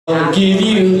I'll give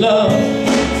you love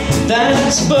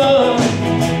that's above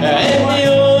and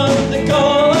beyond the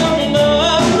call of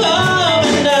love,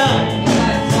 and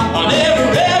I'll never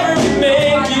ever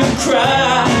make you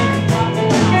cry.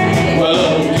 Well,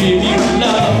 I'll give you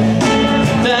love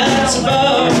that's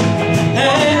above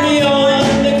and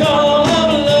beyond the call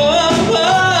of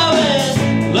love,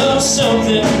 and love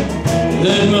something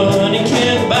that money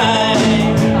can't buy.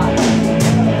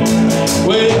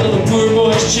 Well, a poor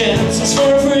boy's chances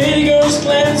for a pretty girl's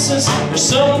glances are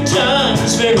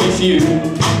sometimes very few.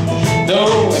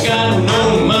 Though I got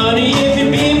no money, if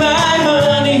you be my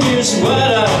honey, here's what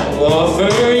I'll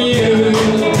offer you.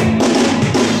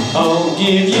 I'll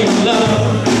give you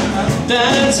love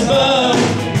that's above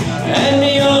and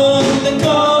beyond the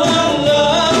call of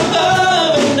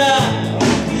love, and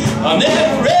I'll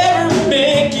never ever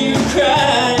make you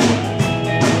cry.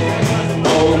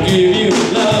 I'll give you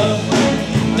love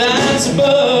that's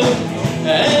above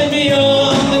and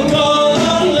beyond the call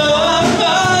of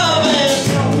love,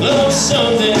 and love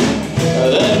something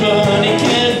that money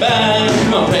can't buy.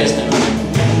 Come on, play us now.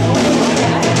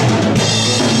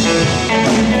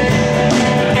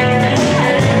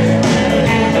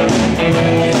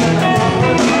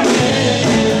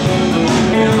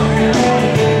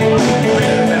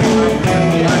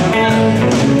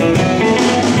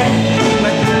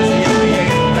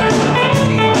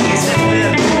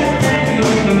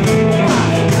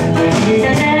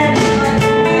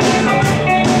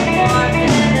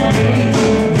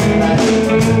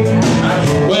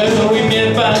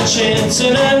 Chance,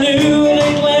 and I knew at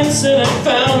a glance that I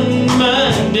found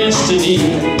my destiny.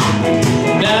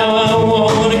 Now I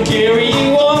want to carry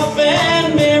you off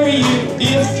and marry you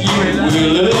if you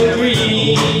will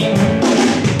agree.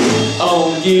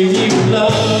 I'll give you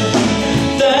love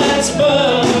that's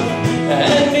above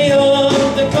and beyond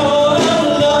the call of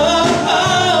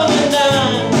love, and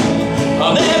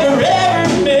I'll never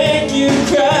ever make you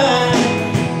cry.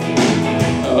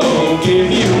 I'll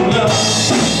give you love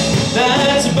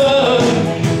that's above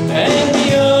and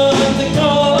beyond the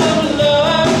call of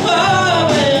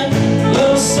love, and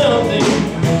love something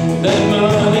that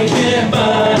money can't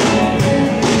buy.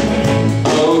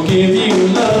 I'll give you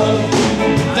love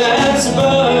that's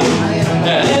above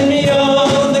and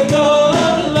beyond the call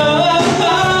of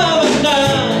love, and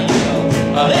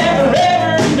I'll never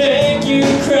ever make you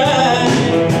cry.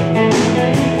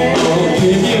 I'll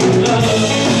give you love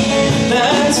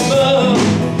that's above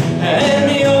and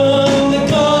beyond the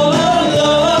call of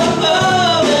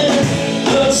love,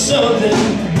 and love something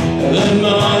that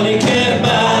money can't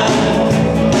buy.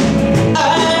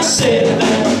 I said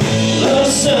that love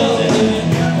something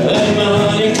that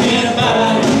money can't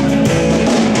buy.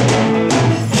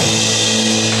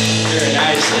 Very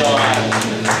nice,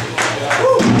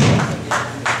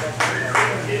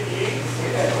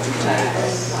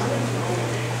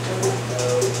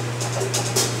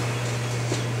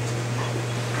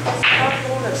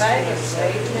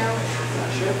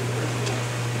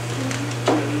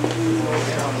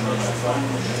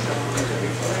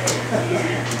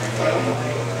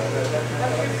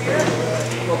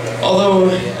 Although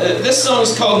this song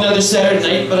is called Another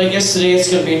Saturday Night, but I guess today it's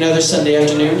going to be another Sunday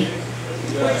afternoon. Yeah,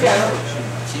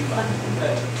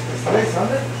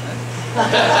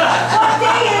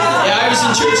 I was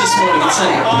in church this morning and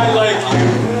sang. I like you.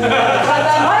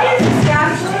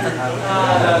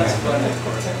 That's funny.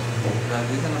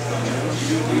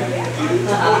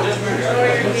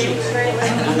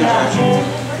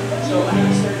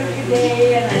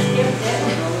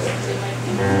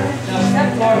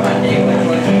 Except for Monday, which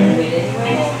was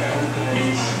anyway.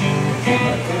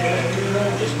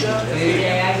 Every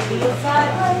day I can do it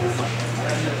sideways.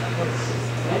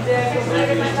 And then I can look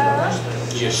at my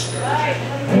phone. Just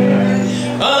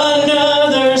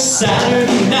another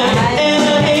Saturday night, and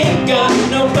I ain't got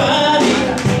nobody.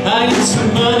 I get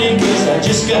some money cause I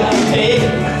just got paid.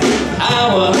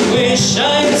 How I wish I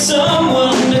had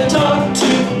someone to talk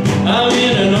to. I'm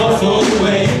in an awful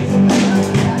way.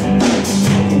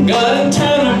 Got in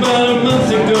town about a month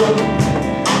ago.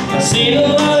 I've seen a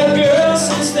lot of girls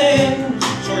since then.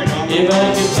 If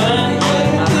I could find one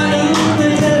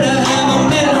that I haven't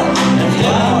met, and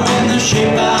I'm in the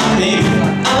shape I'm in.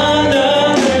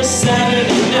 Another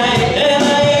Saturday night, and I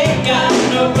ain't got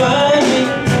nobody.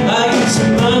 I got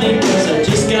some money cause I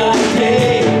just got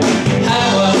paid. How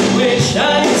I wish I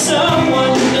had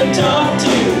someone to talk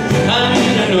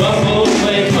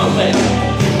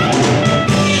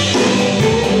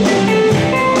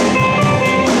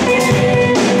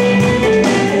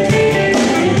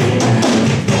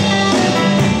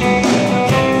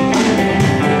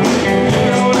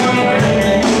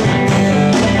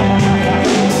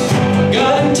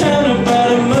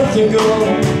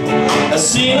I've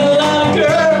seen a lot of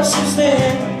girls since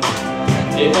then.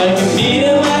 If I can meet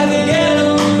them, I can get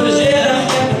them. But as yet I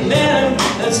haven't met them.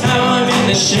 That's how I'm in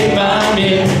the shape I'm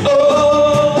in.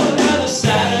 Oh, another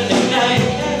Saturday night,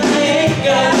 and I ain't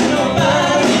got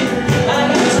nobody. I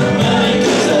got some money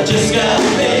 'cause I just got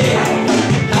paid.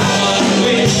 How I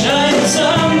wish I had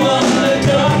someone to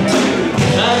talk to.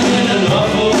 I'm in an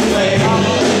awful way.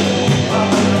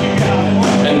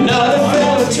 Another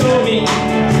fella told me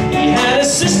he had a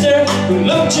sister who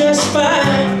looked just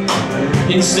fine.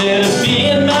 Instead of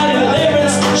being my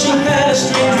deliverance, she had a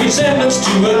strange resemblance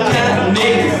to a cat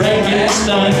named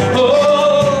Frankenstein.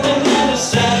 Oh, another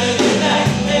Saturday night,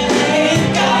 and I ain't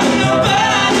got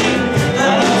nobody.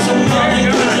 I got some money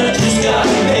 'cause I just got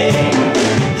paid.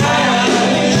 How I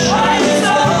wish I had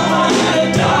someone to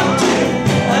talk to.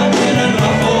 I'm in an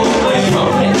awful way.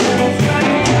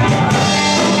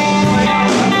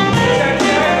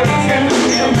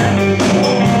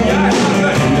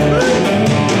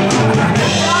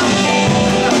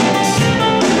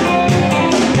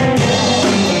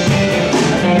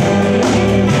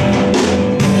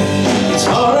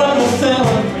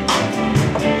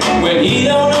 He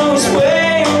don't know his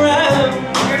way around.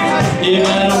 If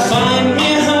I don't find me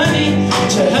a honey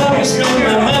to help me spend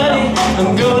my money,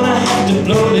 I'm gonna have to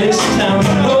blow this town.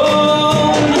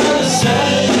 Oh, another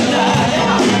Saturday night,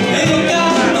 ain't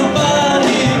got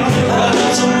nobody. I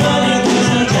got some money 'cause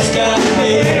I just got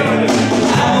paid.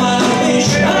 How I wish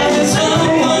I had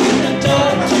someone to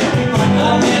talk to.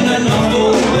 I'm in an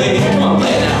awful way. Come on,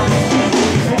 play it out.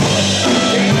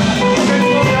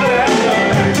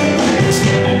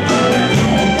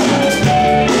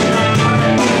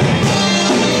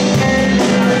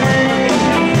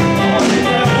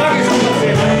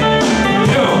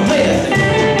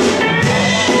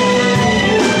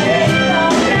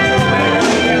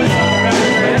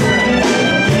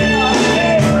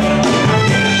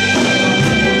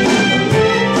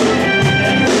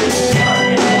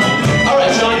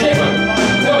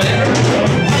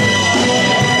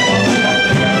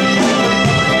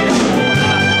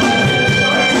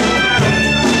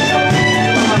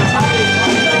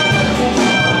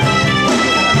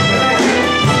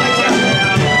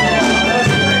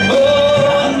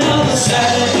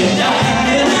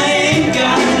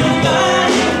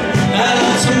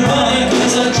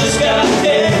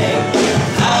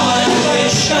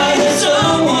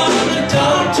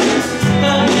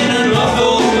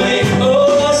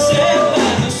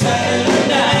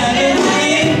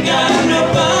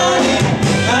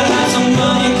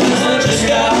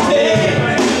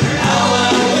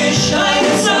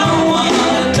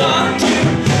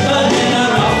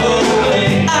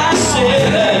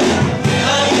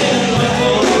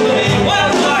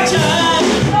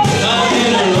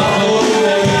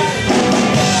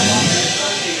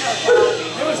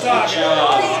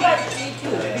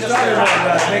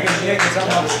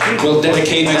 We'll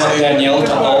dedicate Danielle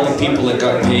to all the people that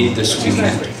got paid this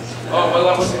weekend. Oh, well,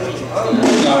 that was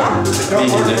No,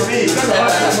 maybe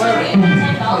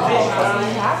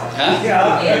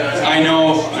Huh? I know.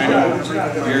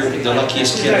 You're the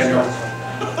luckiest kid I know.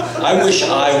 I wish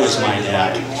I was my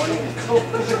dad. Or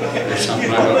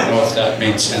something. I don't know if that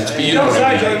made sense, but you know what I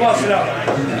mean.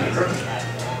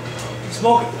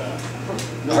 Smoke.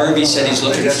 Harvey said he's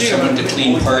looking for someone to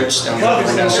clean parts down at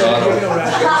Schoenthal.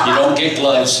 You don't get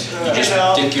gloves, you just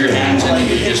dip your hands in and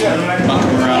you just muck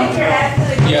them around.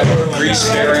 Yeah, grease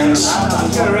bearings, do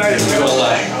all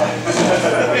that.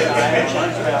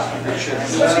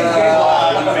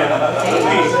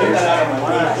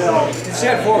 It's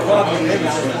at 4 o'clock.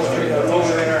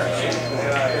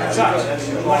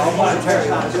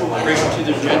 Bring it to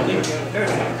the gently.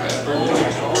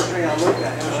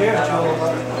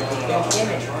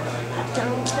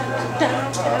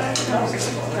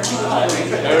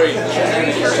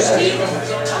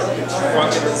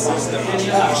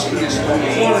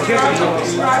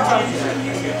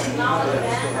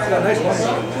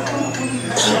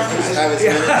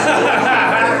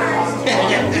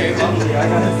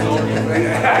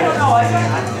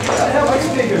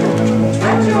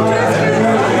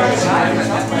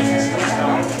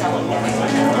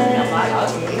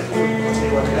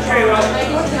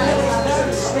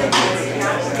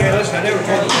 Okay, listen, I never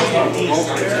told you.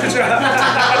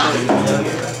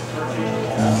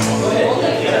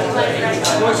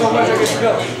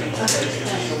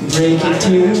 Break it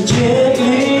too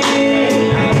gently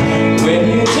when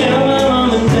you tell my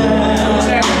mom and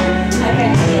dad.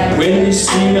 When you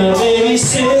see my baby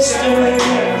sister,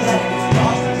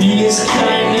 be as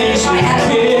kind as you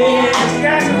can.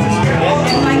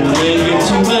 Bring it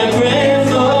to my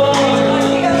grandma,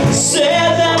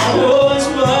 said that boy's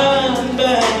one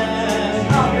bad.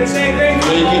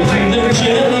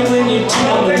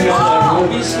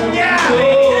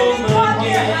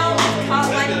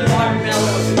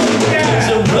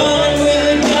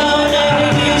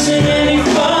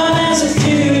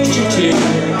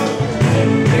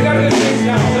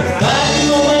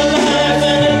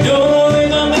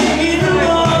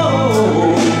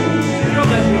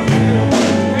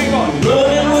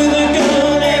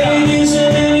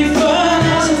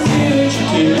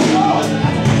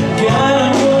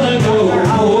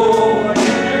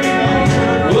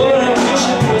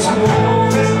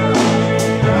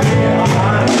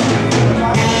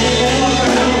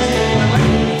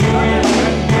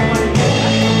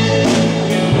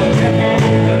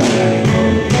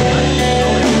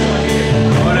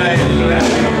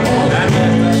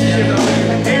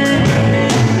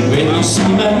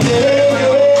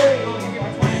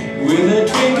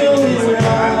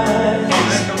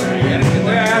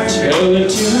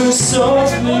 her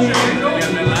softly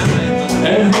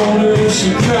and hold her if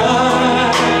she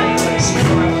cries.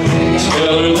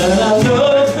 Tell her that I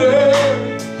love her,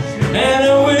 and I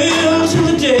will till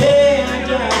the day I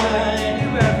die.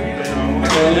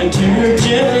 Tell it to her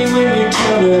gently when you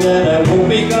tell her that I won't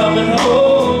be coming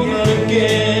home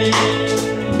again.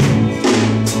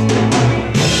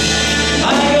 I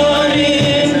got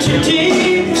into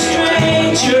deep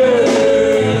stranger,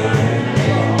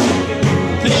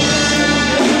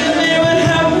 thinking they would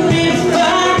help me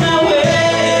find my way.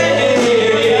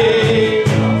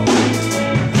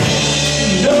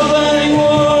 Nobody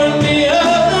warned me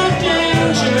of the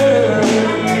danger,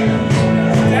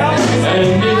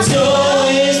 and it's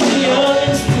always the young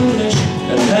and foolish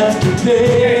that have to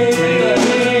pay.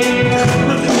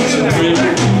 So bring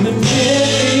it to them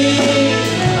gently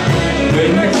when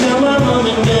you tell my mom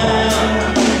and dad.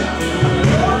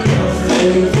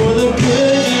 Thank you for the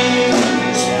good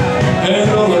years and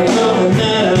all the coming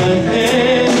that I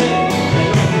had.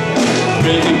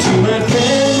 Bring it to my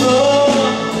grandma,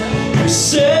 who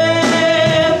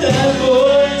said that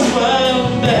boy is wild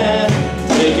and bad.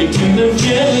 Take it to them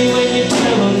gently when you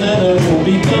tell them that I won't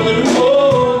be coming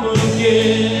home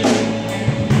again.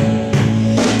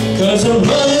 'Cause I'm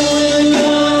running with a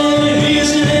gun and it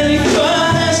isn't any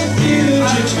fun as a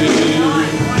fugitive.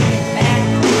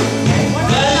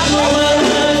 That's all my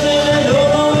life and I don't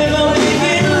know if I'll make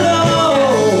it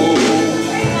alone.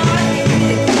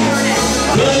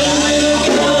 Running with a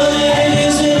gun and it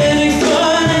isn't any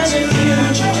fun as a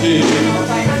fugitive.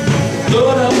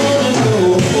 Lord, I wanna go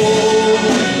home.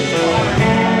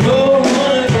 Lord, I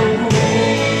wanna go home.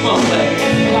 Come on, play.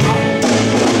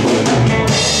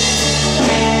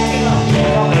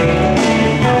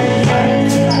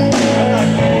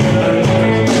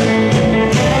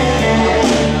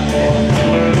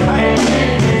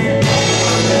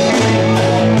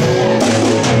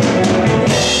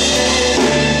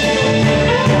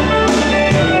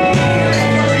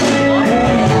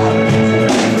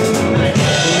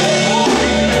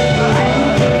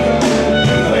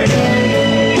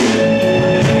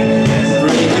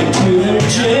 Break it to them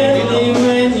gently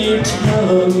when you tell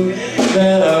them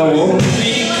that I won't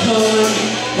be coming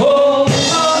home.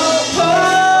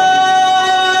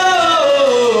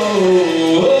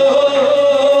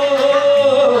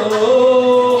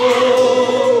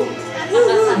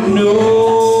 No.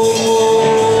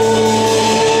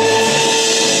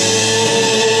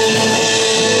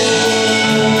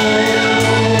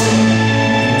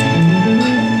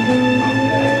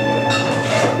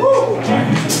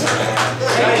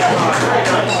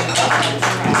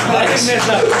 I didn't mess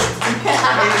up.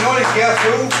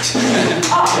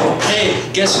 Hey,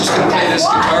 guess who's gonna play this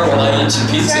guitar while I eat some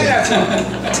pizza?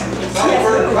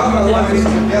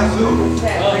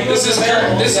 This is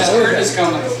Curt. This is Curt is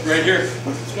coming right here.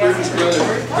 Curt's brother.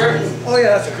 Curt. Oh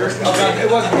yeah, that's a curse.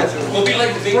 It wasn't guess who. We'll be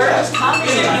like the big guys.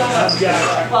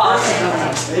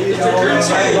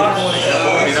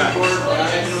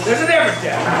 There's a difference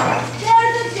there.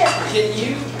 Can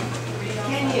you?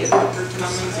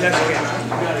 That's okay.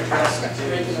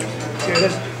 Here,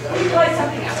 listen.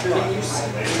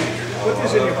 Put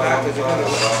this in your pocket.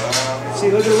 See,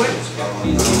 look at the witness.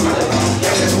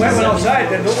 If it's wet one outside,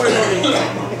 then don't worry about it.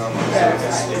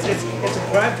 It's a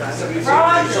prime time. I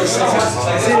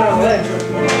see it on the ledge.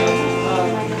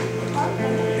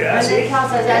 Yeah, I see.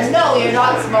 No, you're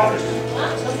not smoking.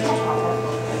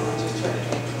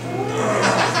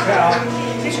 Yeah,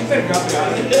 he should finish up.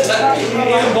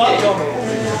 Even Bob told me.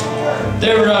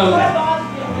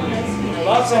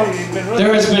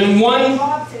 There has been one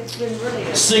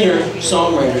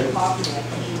singer-songwriter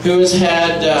who has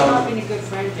had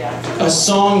a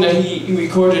song that he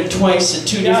recorded twice in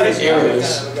two different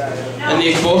eras, and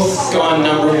they've both gone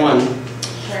 #1.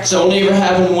 It's only ever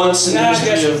happened once in the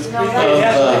history of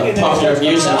popular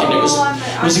music, and it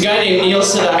was a guy named Neil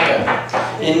Sedaka.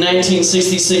 In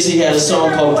 1966, he had a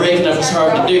song called "Breaking Up Is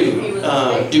Hard to Do,"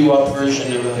 doo-wop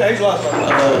version of a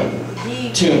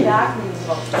tune.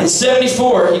 In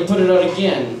 '74, he put it out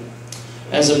again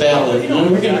as a ballad,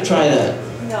 and we're going to try that.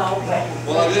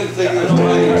 Well, I didn't think it was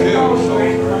playing too,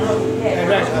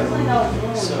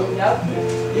 So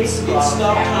it's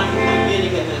stop time in the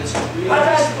beginning and then it's really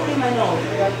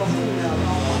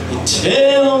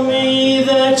tell me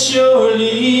that you're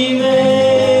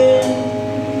leaving.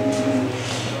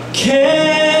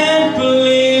 Can't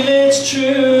believe it's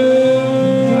true.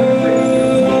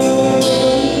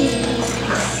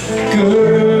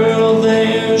 Girl,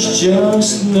 there's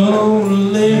just no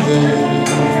living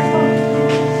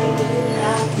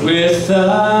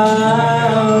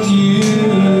without you.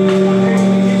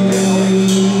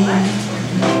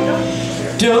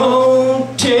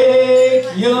 Don't take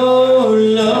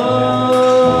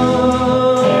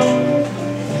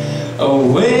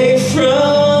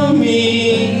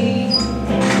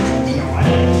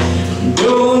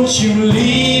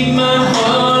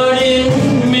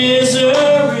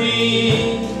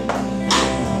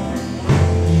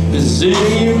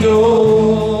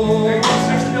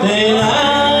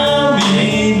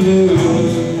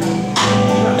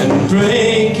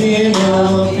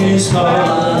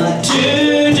hard to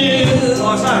do.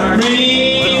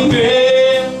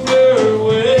 Remember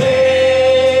when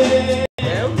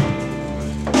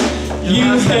you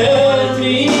held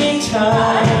me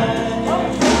tight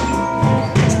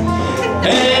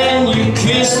and you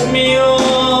kissed me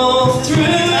all through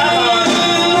the night.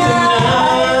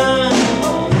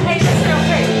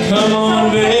 Come on,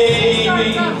 baby,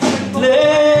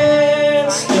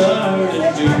 let's start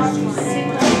anew.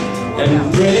 And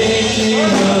breaking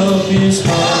up is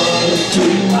hard to do.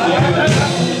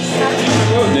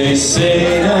 They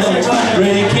say that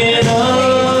breaking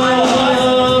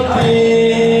up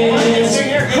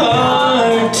is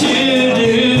hard to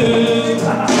do.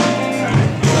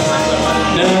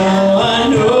 Now I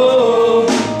know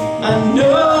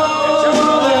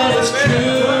that it's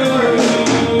true.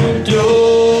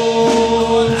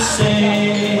 Don't say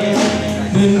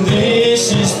that this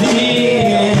is the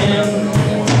end.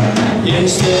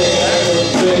 Instead of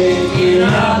breaking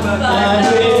up, I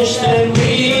wish that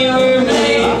we were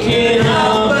making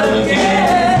up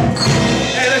again.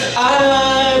 I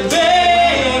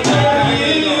beg of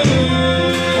you,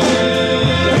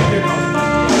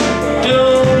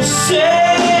 don't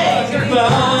say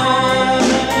goodbye.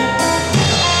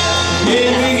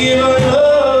 Can we give our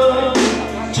love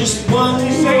just one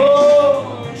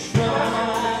more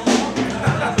try?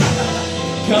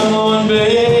 Come on,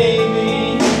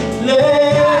 baby,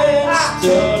 let's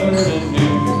start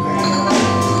anew.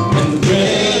 And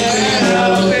breaking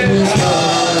up is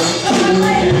hard to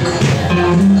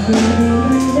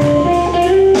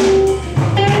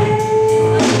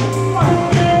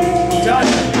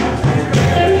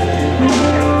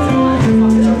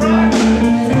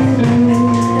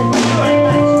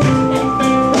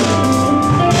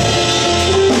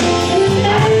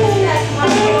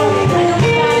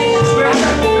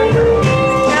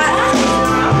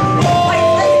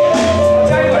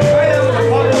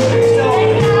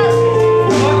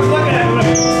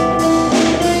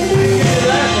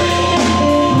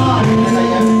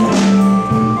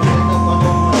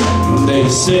They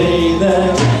say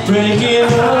that breaking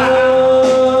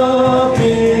up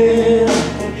is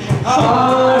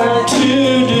hard to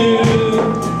do.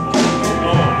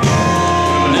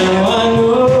 Now I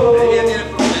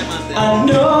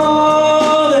know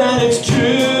that it's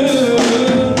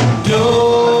true.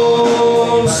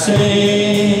 Don't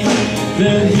say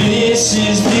that this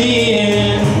is the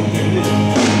end.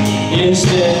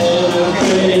 Instead of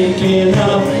breaking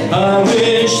up, I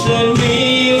wish that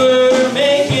we were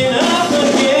making up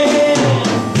again.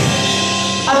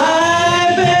 I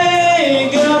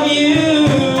beg of you,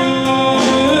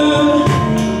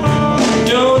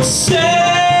 don't say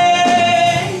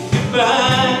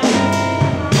goodbye.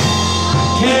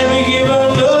 Can we give our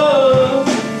love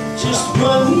just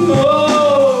one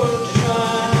more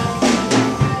try?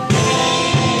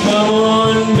 Come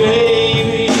on,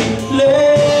 baby,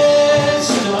 let's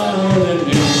start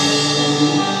anew.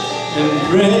 And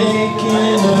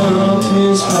breaking up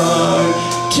is hard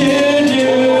to do.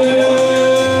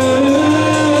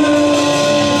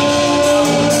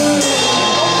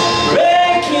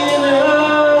 Breaking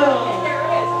up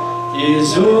is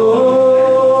so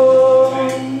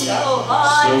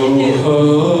hard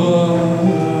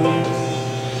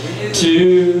to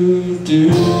do.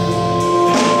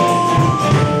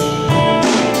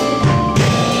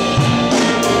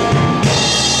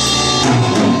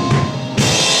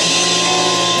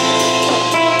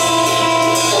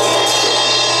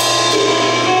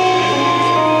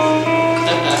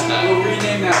 We'll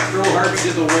rename that Throw Harvey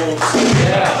to the Wolves.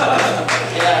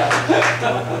 Yeah.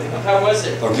 How was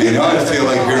it? Okay, now I feel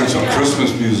like hearing some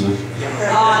Christmas music.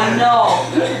 No.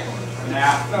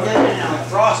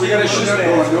 We got a shoot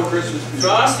going, no Christmas music.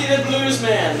 Frosty the Blues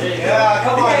Man. There you go. Yeah,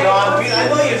 come on, Don. I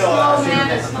know you know Small that. man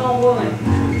and small woman.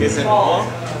 Is it all?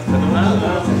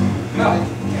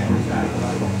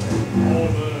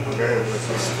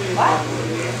 What?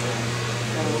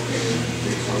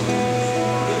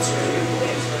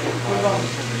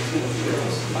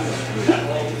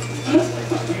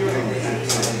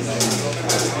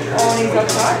 Oh, he's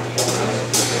outside?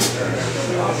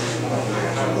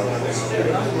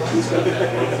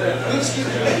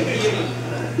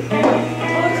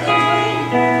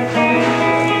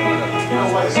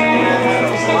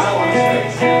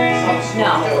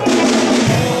 No.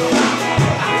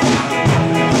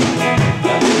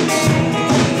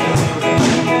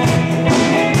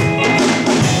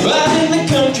 Right in the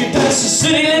country past the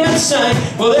city limit sign.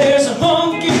 Well, there's a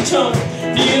honky-tonk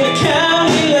near the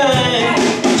county line.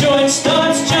 Joint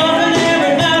starts jumping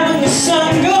every night when the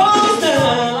sun goes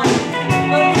down.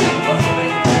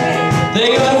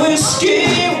 They got whiskey,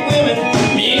 women,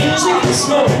 music and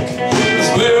smoke.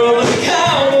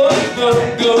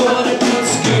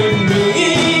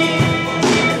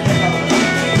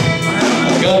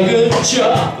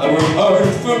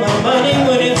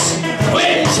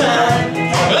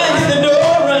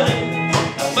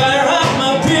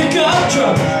 pickup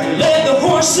truck and let the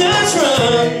horses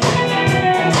run.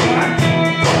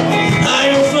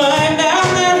 I go flying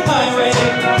down that highway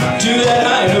to that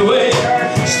hideaway,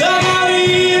 stuck out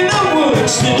in the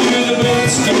woods to do the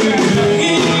boots to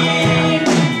boogie.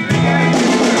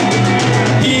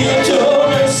 He told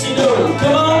us, you know,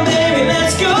 come on baby,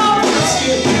 let's go, let's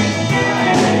go.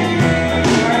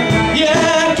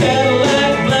 Yeah,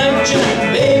 Cadillac, blackjack,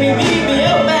 baby, meet me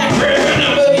out back, we're gonna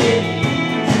boogie.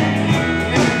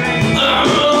 I'm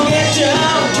gonna get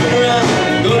down, turn around,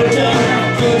 go to town,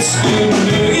 boots to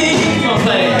boogie. Come on,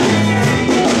 play it.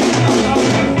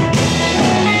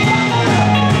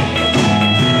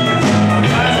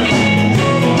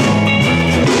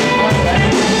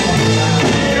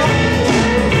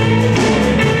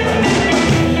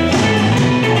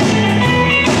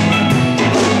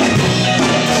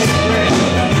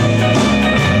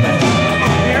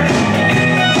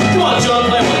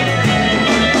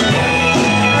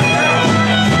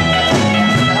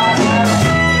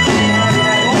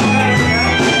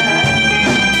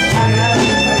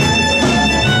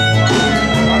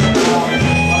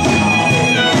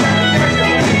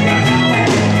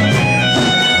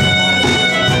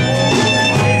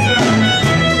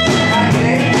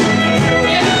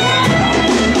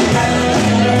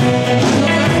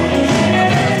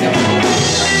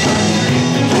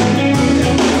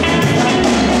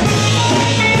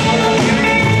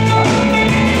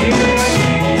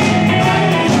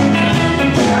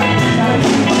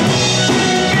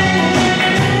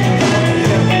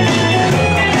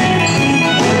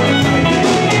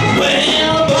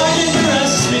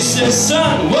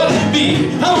 Son, what'd it be?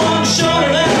 I want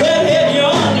shorter that redhead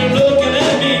yonder looking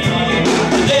at me.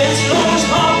 The dance floor's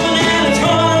hopping and it's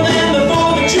harder than the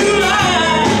 4th of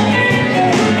July.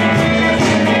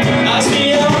 I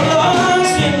see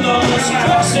outlaws, in-laws,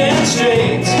 trucks and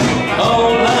straights,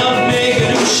 all out making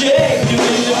them shake,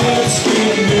 doing the good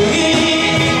street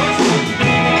boogie.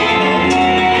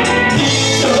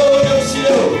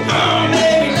 He-do-do-si-do, oh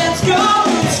baby, let's go,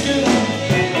 it's good.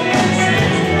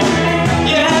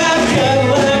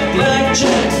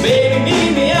 Baby,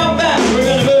 meet me out back, we're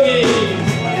gonna boogie.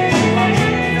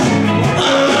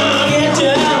 Get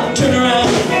down, turn around,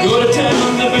 go to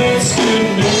town, the boots good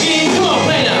boogie. Come on,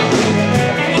 play now.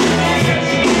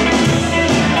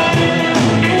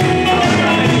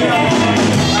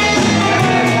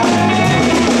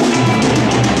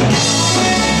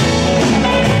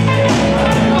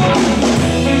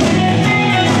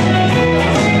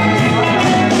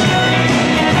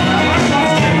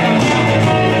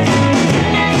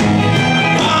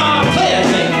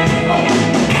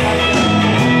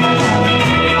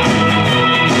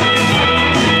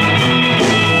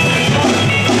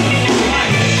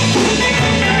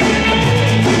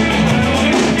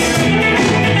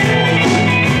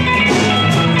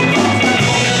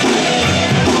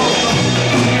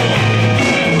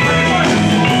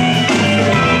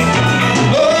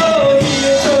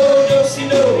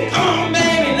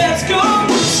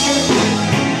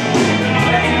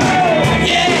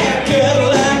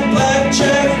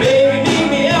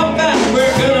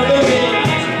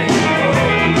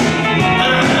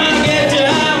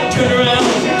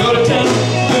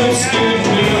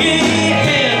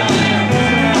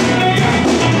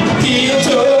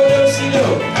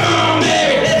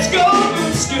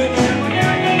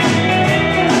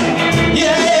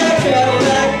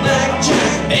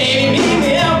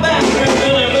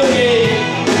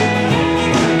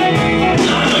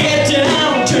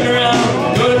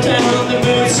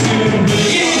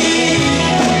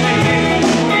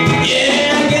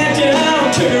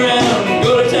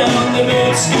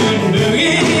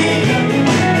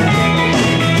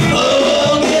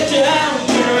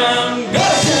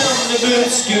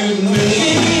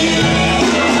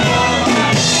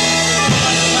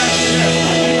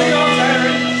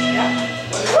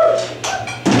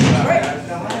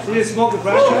 You just smoke a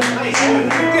crack?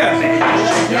 Yeah.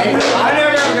 I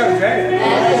never got a crack. You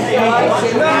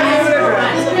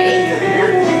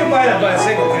can buy that by a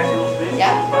single, can't you?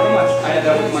 Yeah. How much? I had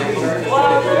that with my shirt.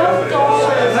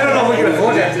 I don't know if we can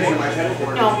afford that today.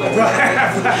 No.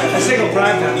 A single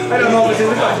prime one. I don't know if it's in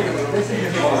the budget.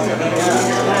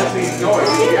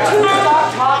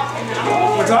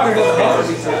 We're talking about the colors.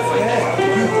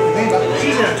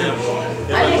 She's in it too.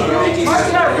 They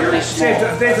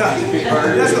thought,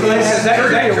 that's what the lady says. Is that your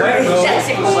wife?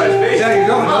 Is that your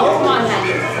girl?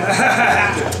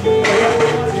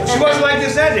 She wasn't like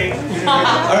this that day.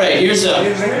 All right, here's an old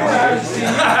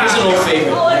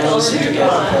favorite. Now listen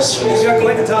together. You got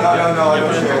quite the tongue. No, I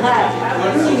don't.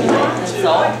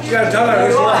 You got a tongue on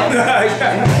her.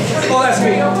 Oh, that's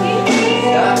me.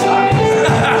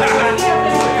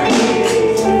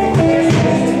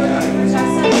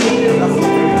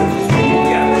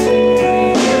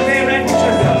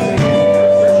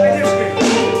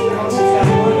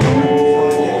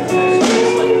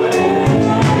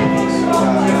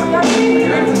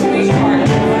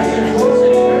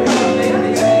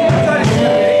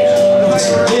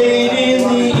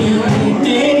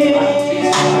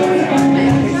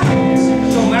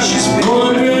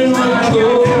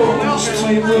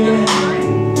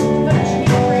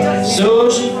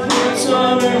 So she puts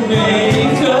on her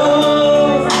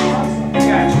makeup,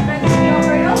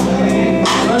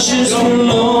 brushes her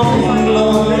long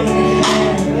blonde,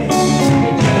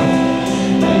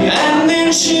 and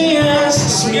then she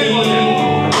asks me,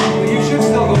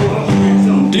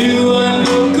 do I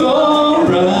look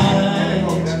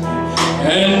alright?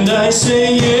 And I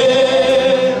say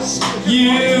yes,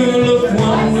 you look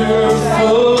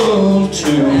wonderful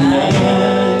tonight.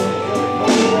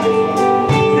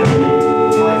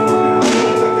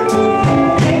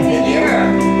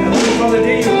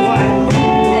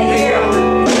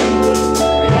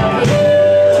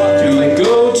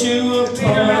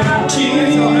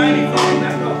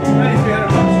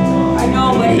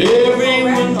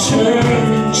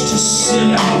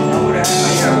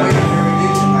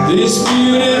 This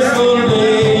beautiful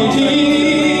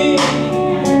lady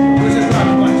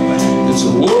that's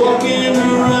walking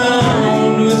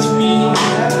around with me,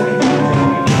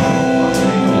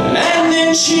 and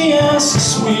then she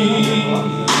asks me,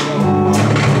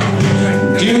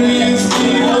 do you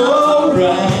feel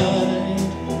alright?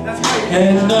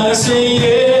 And I say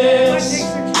yes,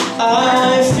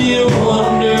 I feel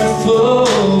wonderful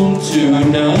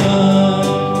tonight.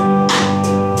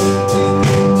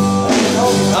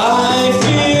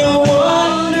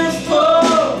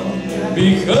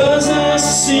 Because I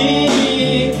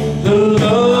see the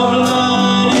love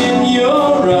light in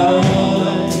your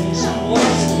eyes,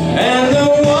 and the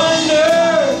wonder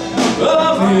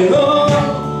of it all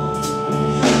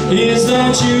is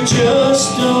that you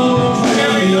just don't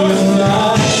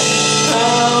realize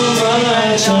how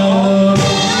much I love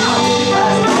you.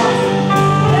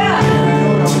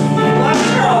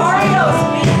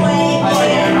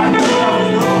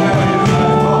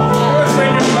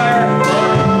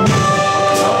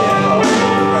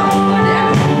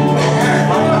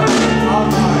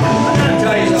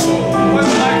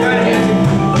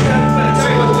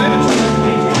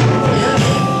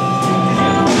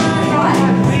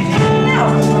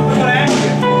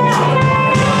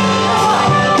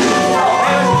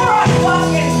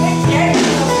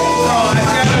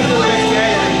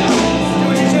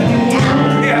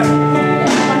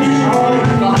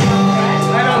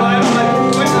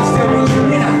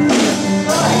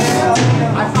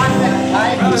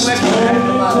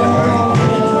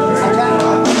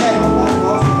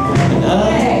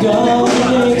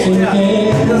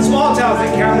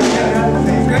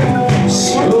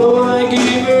 So I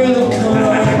gave her the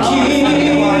car keys,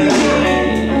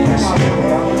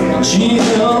 she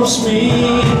helps me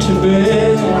to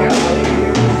bed,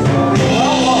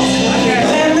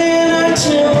 and then I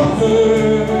tell her,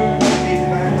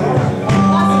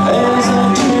 as I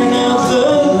turn out the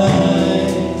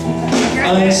light,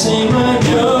 I say, my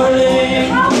darling,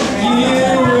 you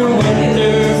were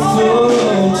wonderful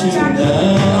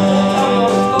tonight.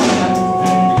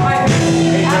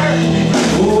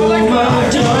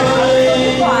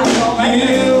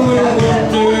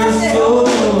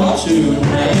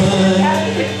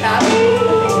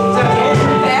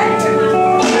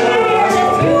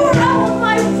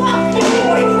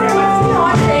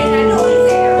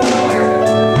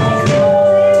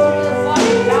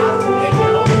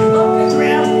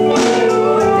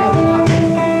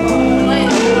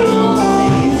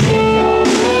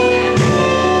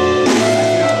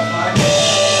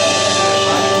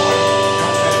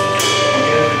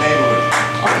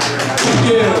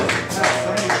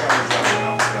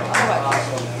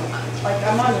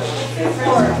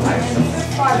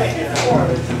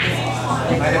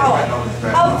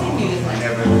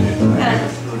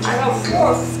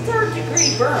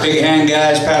 Big hand,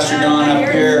 guys. Pastor Don up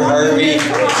here, Harvey, the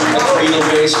Creedle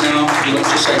bass now. He looks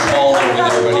just like Paul over there,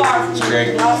 buddy. It's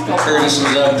great. Curtis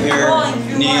is up here,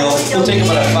 Neil. We'll take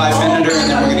about a 5-minute and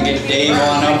then we're going to get Dave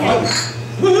on up.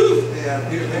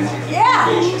 Yeah.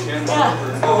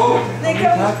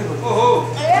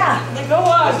 They go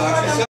on.